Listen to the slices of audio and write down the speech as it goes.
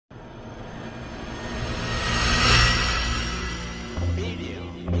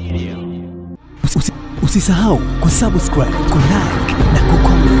Usisahau kusubscribe, kulike na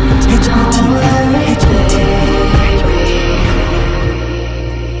kucomment. HBTV.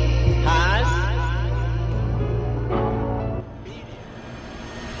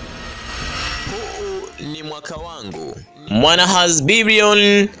 Ni mwaka wangu Mwana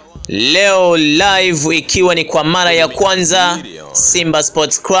Hasbirion leo live, ikiwa ni kwa mara ya kwanza Simba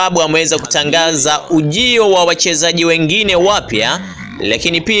Sports Club wameweza kutangaza ujio wa wachezaji wengine wapya,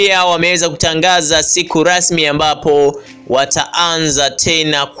 lakini pia wameweza kutangaza siku rasmi ambapo wataanza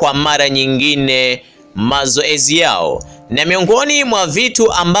tena kwa mara nyingine mazoezi yao. Na miongoni mwa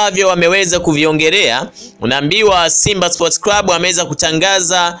vitu ambavyo wameweza kuviongelea, unaambiwa Simba Sports Club wameweza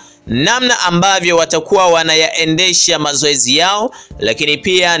kutangaza namna ambavyo watakuwa wanayaendesha mazoezi yao, lakini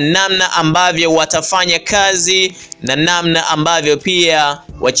pia namna ambavyo watafanya kazi na namna ambavyo pia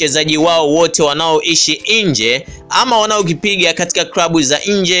wachezaji wao wote wanaoishi nje ama wanaokipiga katika klabu za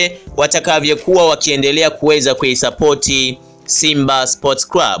nje watakavyokuwa wakiendelea kuweza kuisapoti Simba Sports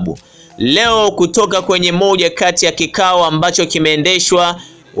Club. Leo kutoka kwenye moja kati ya kikao ambacho kimeendeshwa,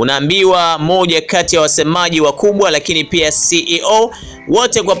 unaambiwa moja kati ya wasemaji wakubwa lakini pia CEO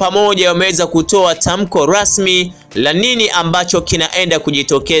wote kwa pamoja wameweza kutoa tamko rasmi la nini ambacho kinaenda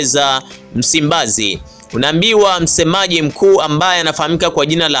kujitokeza Msimbazi. Unaambiwa msemaji mkuu ambaye anafahamika kwa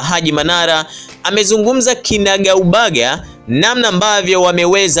jina la Haji Manara amezungumza kinagaubaga namna ambavyo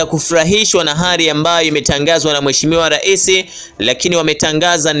wameweza kufurahishwa na hali ambayo imetangazwa na Mheshimiwa Rais, lakini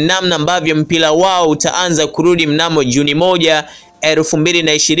wametangaza namna ambavyo mpira wao utaanza kurudi mnamo Juni 1,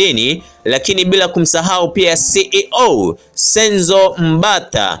 2020, lakini bila kumsahau pia CEO Senzo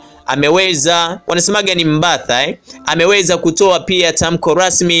Mbata ameweza, wanasemaga ni Mbatha ameweza kutoa pia tamko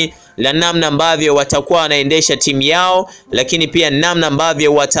rasmi la namna ambavyo watakuwa wanaendesha timu yao, lakini pia namna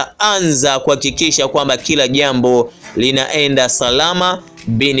ambavyo wataanza kuhakikisha kwamba kila jambo linaenda salama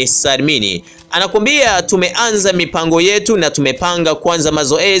bini salmini. Anakuambia tumeanza mipango yetu na tumepanga kuanza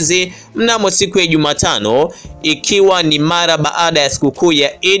mazoezi mnamo siku ya Jumatano, ikiwa ni mara baada ya sikukuu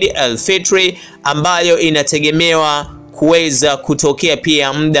ya Eid al-Fitr ambayo inategemewa kuweza kutokea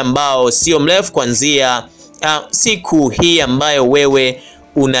pia muda ambao sio mrefu kuanzia siku hii ambayo wewe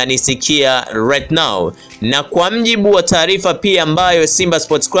unanisikia right now. Na kwa mjibu wa taarifa pia ambayo Simba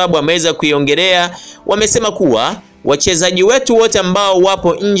Sports Club wameweza kuiongelea, wamesema kuwa wachezaji wetu wote ambao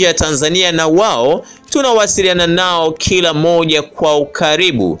wapo nje ya Tanzania na wao tunawasiliana nao kila moja kwa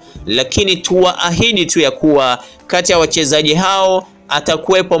ukaribu, lakini tuwaahidi tu ya kuwa kati ya wachezaji hao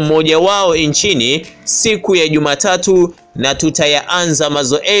atakuwepo mmoja wao nchini siku ya Jumatatu na tutayaanza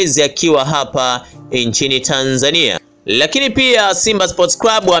mazoezi akiwa hapa nchini Tanzania. Lakini pia Simba Sports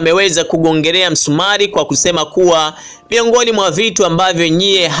Club wameweza kugongelea msumari kwa kusema kuwa miongoni mwa vitu ambavyo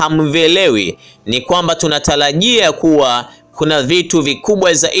nyie hamvielewi ni kwamba tunatarajia kuwa kuna vitu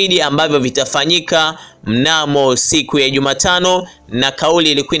vikubwa zaidi ambavyo vitafanyika mnamo siku ya Jumatano, na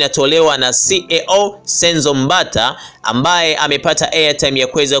kauli ilikuwa inatolewa na CEO Senzo Mbata ambaye amepata airtime ya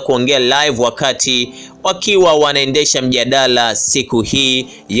kuweza kuongea live wakati wakiwa wanaendesha mjadala siku hii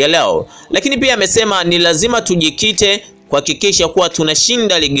ya leo. Lakini pia amesema ni lazima tujikite kuhakikisha kuwa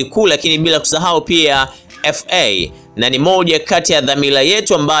tunashinda ligi kuu, lakini bila kusahau pia FA, na ni moja kati ya dhamira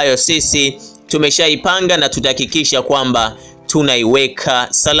yetu ambayo sisi tumeshaipanga na tutahakikisha kwamba tunaiweka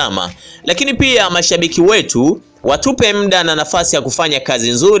salama. Lakini pia mashabiki wetu watupe muda na nafasi ya kufanya kazi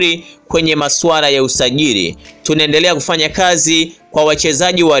nzuri kwenye masuala ya usajili. Tunaendelea kufanya kazi kwa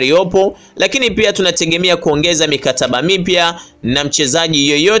wachezaji waliopo, lakini pia tunategemea kuongeza mikataba mipya, na mchezaji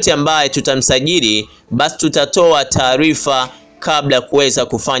yoyote ambaye tutamsajili basi tutatoa taarifa kabla kuweza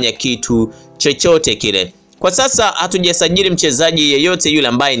kufanya kitu chochote kile. Kwa sasa hatujasajili mchezaji yeyote yule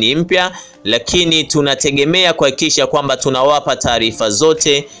ambaye ni mpya, lakini tunategemea kuhakikisha kwamba tunawapa taarifa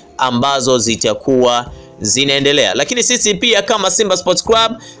zote ambazo zitakuwa zinaendelea. Lakini sisi pia kama Simba Sports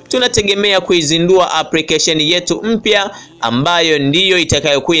Club tunategemea kuizindua application yetu mpya ambayo ndiyo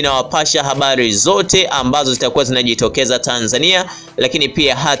itakayokuwa inawapasha habari zote ambazo zitakuwa zinajitokeza Tanzania, lakini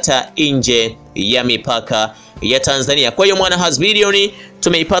pia hata nje ya mipaka ya Tanzania. Kwa hiyo Mwana Hasbirion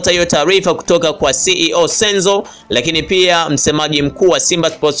tumeipata hiyo taarifa kutoka kwa CEO Senzo, lakini pia msemaji mkuu wa Simba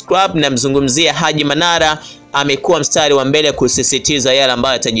Sports Club na mzungumzia Haji Manara amekuwa mstari wa mbele kusisitiza yale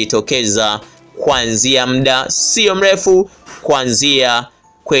ambayo yatajitokeza kuanzia muda sio mrefu kuanzia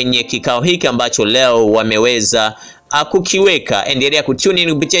kwenye kikao hiki ambacho leo wameweza kukiweka. Endelea kutune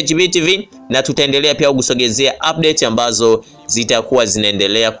in kupitia HBTV na tutaendelea pia kusogezea update ambazo zitakuwa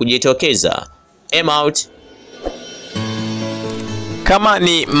zinaendelea kujitokeza. I'm out. Kama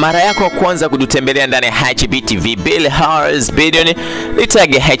ni mara yako ya kwanza kututembelea ndani ya HB TV Bill Hours Billion,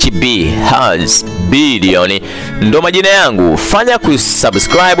 nitage HB Hours Billion ndo majina yangu. Fanya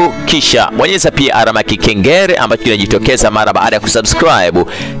kusubscribe kisha bonyeza pia alama kikengele ambacho kinajitokeza mara baada ya kusubscribe,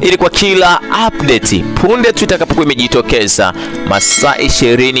 ili kwa kila update punde tu itakapokuwa imejitokeza masaa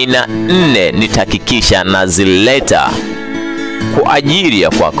 24 nitahakikisha nazileta kwa ajili ya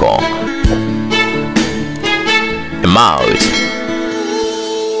kwako. Out.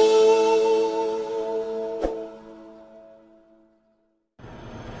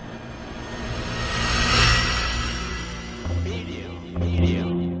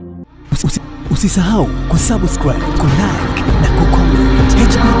 Usisahau kusubscribe, kulike na kucomment.